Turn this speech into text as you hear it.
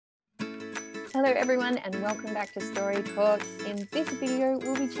Hello everyone and welcome back to Story Talks. In this video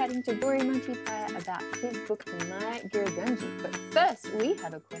we'll be chatting to Boori, Monty, Pryor about his book My Girragundji. But first we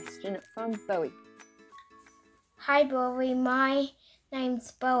have a question from Bowie. Hi Boori, my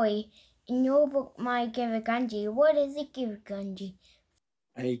name's Bowie. In your book My Girragundji, what is a Girragundji?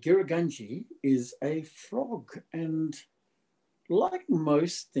 A Girragundji is a frog, and like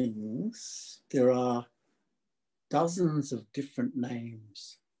most things, there are dozens of different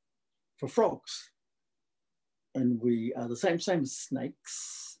names for frogs. And we are the same as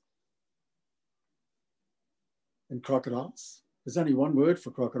snakes and crocodiles. There's only one word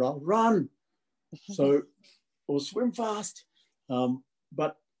for crocodile: run. So, or swim fast.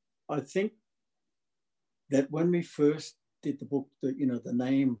 But I think that when we first did the book, the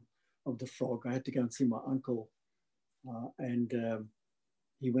name of the frog, I had to go and see my uncle, and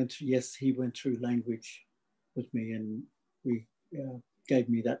he went through language with me, and we gave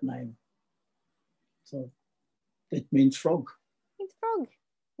me that name. So it means frog. He's a frog.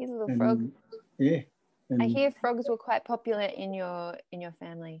 He's a little frog. Yeah. And I hear frogs were quite popular in your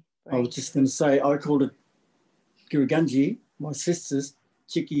family. I was just going to say, I called it Girragundji. My sisters,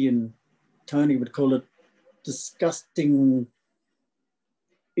 Chicky and Tony, would call it disgusting,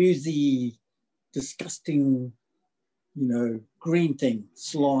 oozy, disgusting, green thing,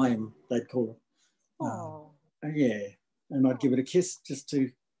 slime, they'd call it. Oh. Yeah. And I'd give it a kiss just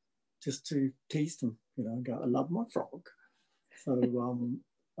to tease them, go, I love my frog. So it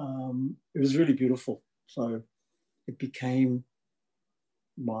was really beautiful. So it became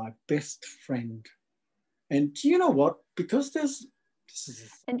my best friend. And do you know what? Because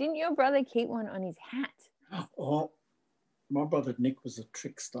And didn't your brother keep one on his hat? Oh, my brother Nick was a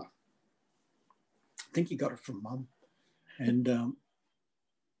trickster. I think he got it from Mum. And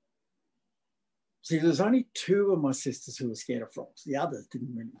see, there's only two of my sisters who were scared of frogs. The others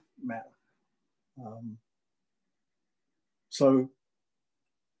didn't really matter. So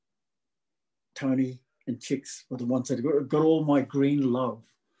Tony and Chicks were the ones that got all my green love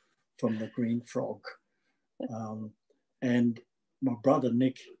from the green frog. And my brother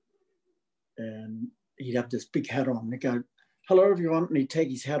Nick, and he'd have this big hat on. And he'd go, hello everyone, and he'd take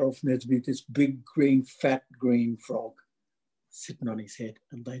his hat off, and there'd be this big green, fat green frog sitting on his head,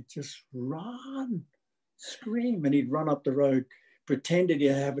 and they'd just run, scream, and he'd run up the road, pretended he'd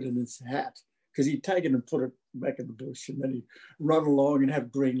have it in his hat, because he'd take it and put it back in the bush, and then he'd run along and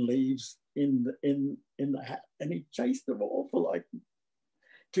have green leaves in the hat, and he'd chase them all for like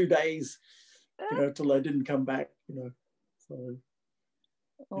 2 days, till they didn't come back, So,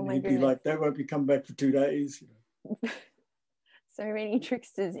 and he'd be like, they won't be coming back for 2 days. So many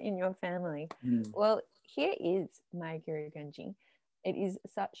tricksters in your family. Well, here is My Girragundji. It is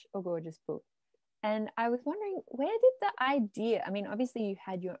such a gorgeous book. And I was wondering, where did the idea, obviously you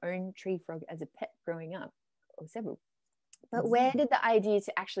had your own tree frog as a pet growing up, or several, but where did the idea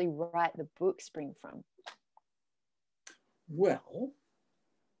to actually write the book spring from? Well,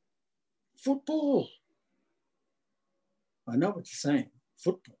 football. I know what you're saying.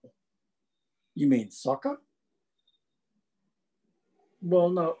 Football. You mean soccer? Well,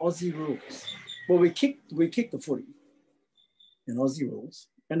 no, Aussie rules. Well, we kick the footy in Aussie rules,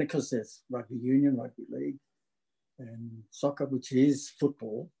 and because there's rugby union, rugby league, and soccer, which is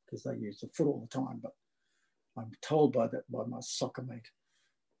football, because they use the foot all the time. But I'm told by my soccer mate,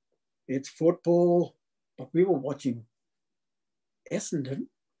 it's football. But we were watching Essendon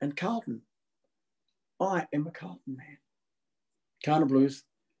and Carlton. I am a Carlton man. Carlton Blues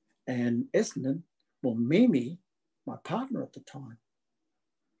and Essendon. Well, Mimi, my partner at the time,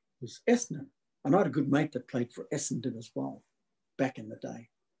 was Essendon. And I had a good mate that played for Essendon as well back in the day.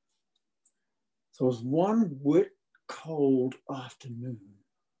 So it was one wet, cold afternoon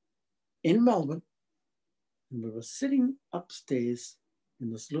in Melbourne, and we were sitting upstairs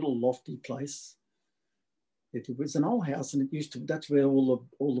in this little lofty place. It was an old house, and that's where all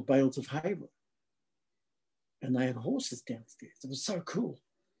the bales of hay were. And they had horses downstairs. It was so cool.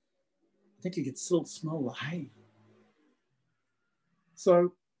 I think you could still smell the hay.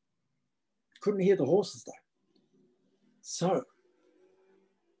 So couldn't hear the horses though. So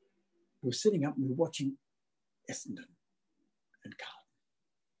we were sitting up and we were watching Essendon and Carlton.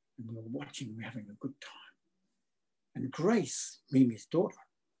 And we were watching, we were having a good time. And Grace, Mimi's daughter,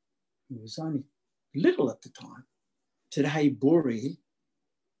 who was only little at the time, said, hey, Boori,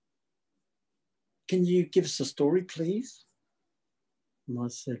 can you give us a story, please? And I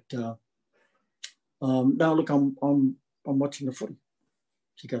said, no, look, I'm watching the footy.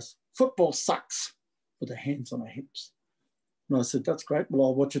 She goes, football sucks, with her hands on her hips. And I said, that's great. Well,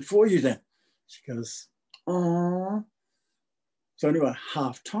 I'll watch it for you then. She goes, oh. So anyway,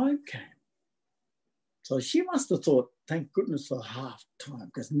 half time came. So she must have thought, thank goodness for half time,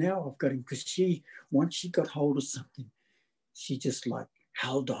 because now I've got him, because once she got hold of something, she just like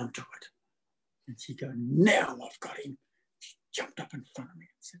held on to it. And she go, now I've got him. She jumped up in front of me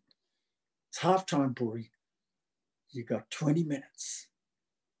and said, it's half time, Boori. You got 20 minutes.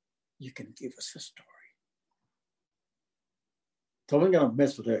 You can give us a story. So I wasn't going to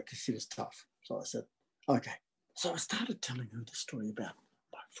mess with her because she was tough. So I said, okay. So I started telling her the story about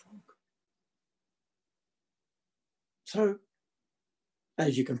my frog. So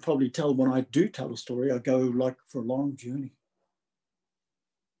as you can probably tell, when I do tell a story, I go like for a long journey.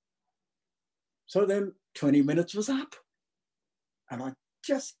 So then 20 minutes was up. And I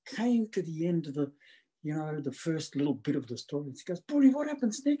just came to the end of the, the first little bit of the story. She goes, Boori, what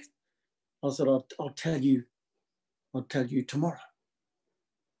happens next? I said, I'll tell you tomorrow.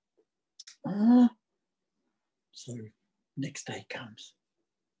 So next day comes.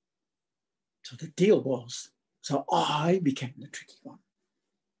 So the deal was, so I became the tricky one.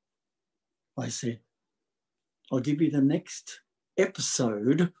 I said, I'll give you the next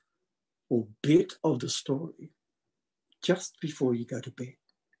episode or bit of the story just before you go to bed.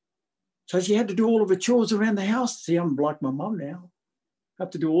 So she had to do all of her chores around the house. See, I'm like my mum now. I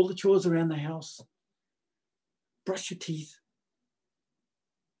have to do all the chores around the house. Brush your teeth.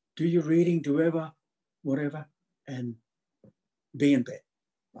 Do your reading, do whatever, and be in bed.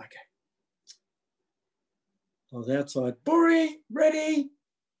 Okay. I was outside. Boori, ready?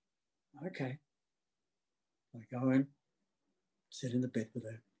 Okay. I go in, sit in the bed with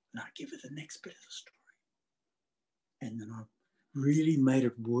her, and I give her the next bit of the story. And then I really made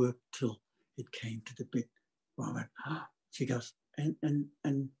it work till it came to the bit where I went, she goes, and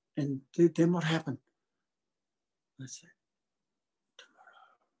then what happened? I said,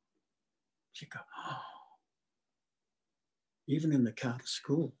 tomorrow. She goes, even in the car to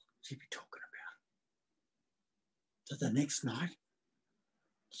school, she'd be talking about it. So the next night,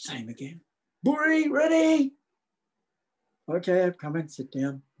 same again. Boori, ready? Okay, I've come in, sit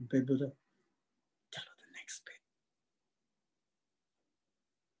down in bed with her. Tell her the next bit.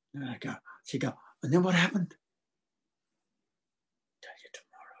 And I go, she go, and then what happened? Tell you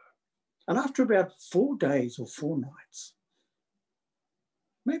tomorrow. And after about 4 days or 4 nights,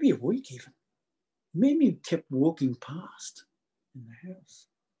 maybe a week even, Mimi kept walking past in the house.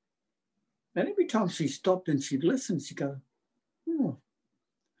 And every time she stopped and she'd listen, she'd go, oh.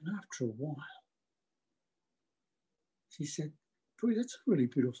 And after a while, she said, Boy, that's a really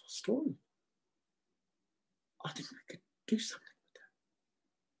beautiful story. I think we could do something with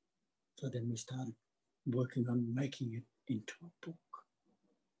that. So then we started working on making it into a book.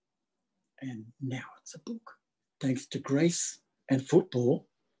 And now it's a book. Thanks to Grace and football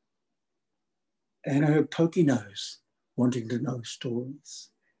and her pokey nose wanting to know stories.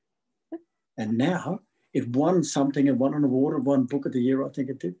 And now it won something. It won an award. It won Book of the Year, I think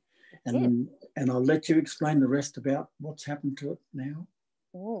it did. And I'll let you explain the rest about what's happened to it now.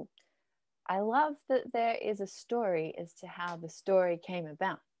 Ooh. I love that there is a story as to how the story came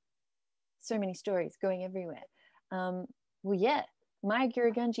about. So many stories going everywhere. My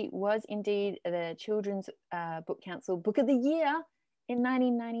Girragundji was indeed the Children's Book Council Book of the Year in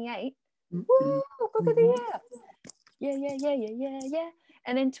 1998. Woo! Book of the Year. Yeah.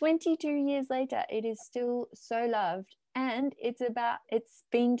 And then 22 years later, it is still so loved, and it's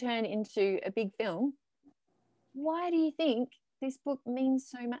being turned into a big film. Why do you think this book means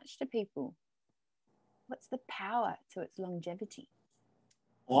so much to people? What's the power to its longevity?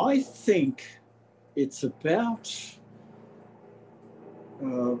 I think it's about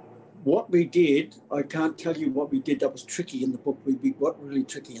what we did. I can't tell you what we did that was tricky in the book. We got really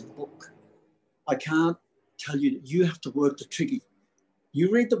tricky in the book. I can't tell you. You have to work the tricky. You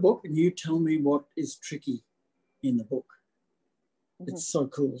read the book and you tell me what is tricky in the book. Mm-hmm. It's so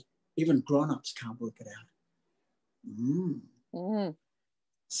cool. Even grown-ups can't work it out.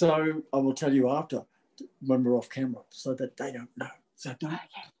 So I will tell you after, when we're off camera, so that they don't know. So don't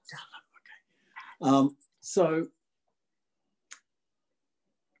tell them. Okay. So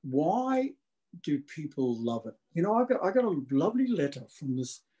why do people love it? You know, I got a lovely letter from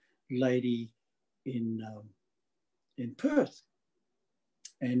this lady in Perth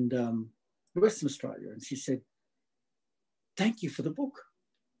and Western Australia, and she said, "Thank you for the book,"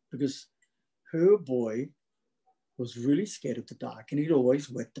 because her boy was really scared of the dark, and he'd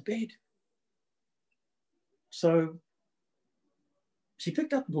always wet the bed. So she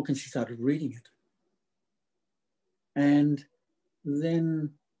picked up the book and she started reading it. And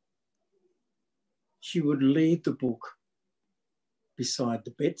then she would leave the book beside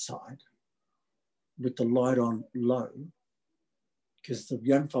the bedside with the light on low, because the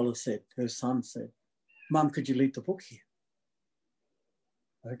young fellow said, her son said, Mum, could you leave the book here?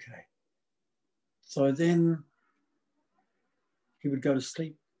 Okay. So then he would go to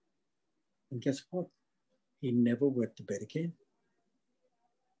sleep. And guess what? He never went to bed again.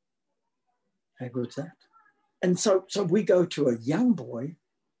 How good's that? And so we go to a young boy,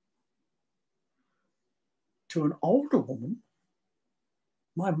 to an older woman.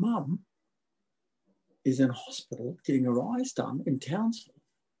 My mum is in hospital getting her eyes done in Townsville.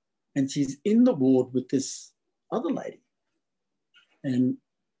 And she's in the ward with this other lady. And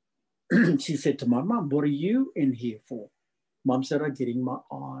she said to my mum, what are you in here for? Mum said, I'm getting my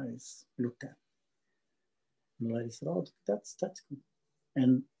eyes looked at. And the lady said, oh, that's good.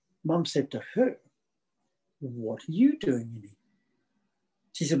 And Mum said to her, what are you doing in here?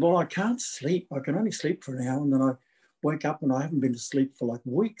 She said, well, I can't sleep. I can only sleep for an hour, and then I wake up and I haven't been to sleep for like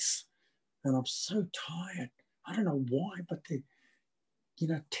weeks. And I'm so tired. I don't know why, but they're,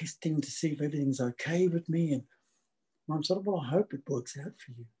 testing to see if everything's okay with me. And Mum said, well, I hope it works out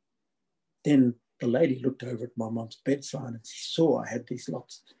for you. Then the lady looked over at my mum's bedside and she saw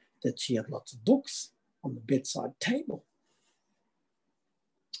she had lots of books on the bedside table.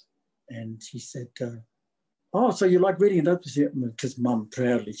 And she said, oh, so you like reading it? Because Mum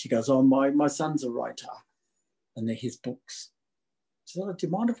proudly, she goes, oh, my son's a writer and they're his books. She said, oh, do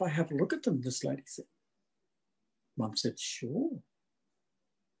you mind if I have a look at them? This lady said. Mum said, sure.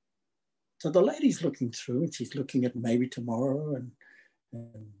 So the lady's looking through and she's looking at Maybe Tomorrow and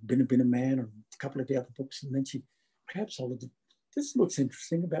Been a Man and a couple of the other books. And then she grabs hold of this looks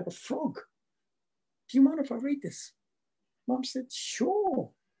interesting, about a frog. Do you mind if I read this? Mum said,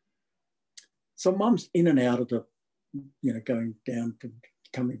 sure. So Mum's in and out of the, going down to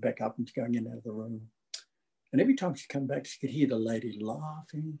coming back up and going in and out of the room. And every time she come back, she could hear the lady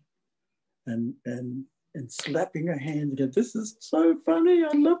laughing and slapping her hands again. This is so funny.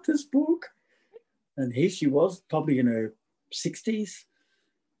 I love this book. And here she was, probably in her 60s.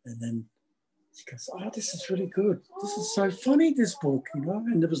 And then she goes, oh, this is really good. This is so funny, this book,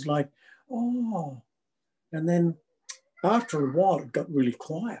 And it was like, oh. And then after a while, it got really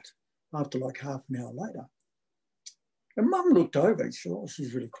quiet after like half an hour later. And Mum looked over and said, oh,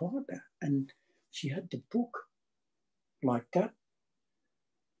 she's really quiet now. And she had the book like that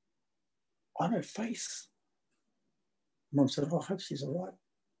on her face. Mum said, oh, I hope she's all right.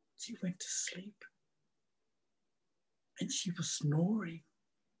 She went to sleep. And she was snoring.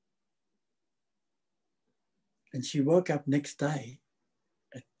 And she woke up next day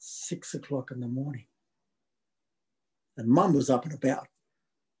at 6 o'clock in the morning. And Mum was up and about.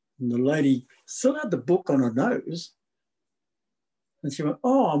 And the lady still had the book on her nose. And she went,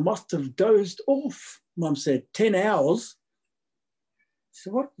 oh, I must have dozed off. Mum said, 10 hours. She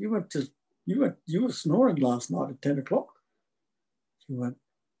said, what? You were snoring last night at 10 o'clock. She went,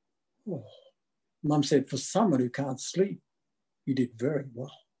 oh. Mum said, for someone who can't sleep, you did very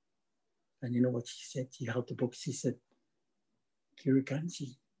well. And you know what she said? She held the book. She said,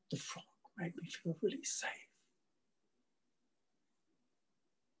 Girragundji, the frog made me feel really safe.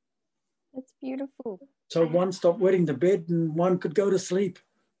 That's beautiful. So one stopped wetting the bed and one could go to sleep.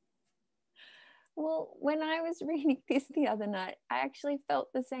 Well, when I was reading this the other night, I actually felt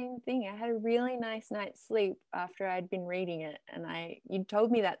the same thing. I had a really nice night's sleep after I'd been reading it. And you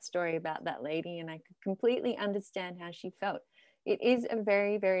told me that story about that lady and I could completely understand how she felt. It is a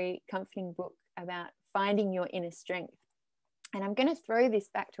very, very comforting book about finding your inner strength. And I'm going to throw this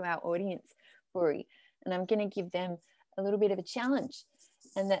back to our audience, Boori, and I'm going to give them a little bit of a challenge.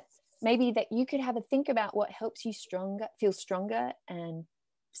 And that maybe that you could have a think about what helps you feel stronger and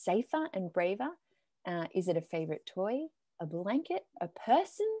safer and braver. Is it a favorite toy, a blanket, a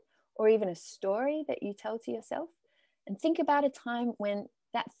person, or even a story that you tell to yourself? And think about a time when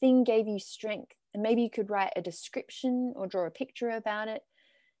that thing gave you strength, and maybe you could write a description or draw a picture about it.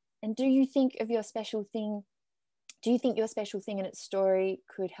 And do you think your special thing and its story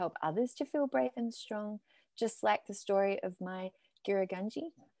could help others to feel brave and strong, just like the story of My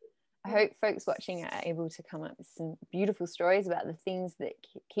Girragundji? I hope folks watching are able to come up with some beautiful stories about the things that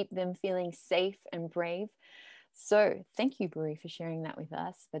keep them feeling safe and brave. So thank you, Boori, for sharing that with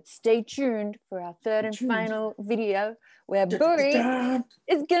us. But stay tuned for our third and final video where Boori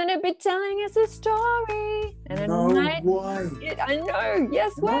is going to be telling us a story. And I know,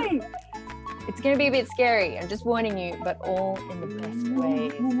 yes, wait. It's going to be a bit scary. I'm just warning you, but all in the best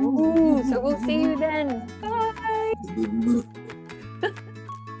way. Ooh, so we'll see you then. Bye.